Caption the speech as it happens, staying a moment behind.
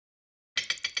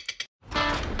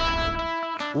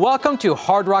Welcome to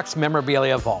Hard Rock's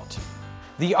Memorabilia Vault.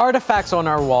 The artifacts on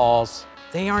our walls,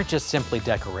 they aren't just simply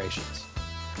decorations.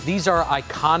 These are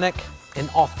iconic and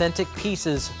authentic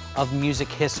pieces of music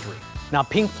history. Now,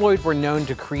 Pink Floyd were known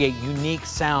to create unique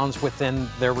sounds within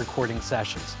their recording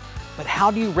sessions. But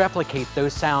how do you replicate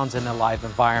those sounds in a live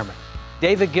environment?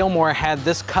 David Gilmour had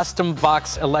this custom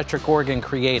box electric organ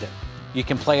created. You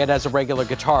can play it as a regular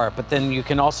guitar, but then you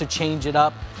can also change it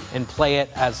up and play it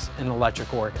as an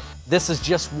electric organ. This is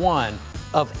just one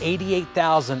of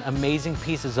 88,000 amazing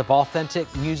pieces of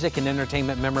authentic music and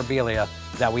entertainment memorabilia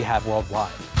that we have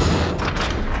worldwide.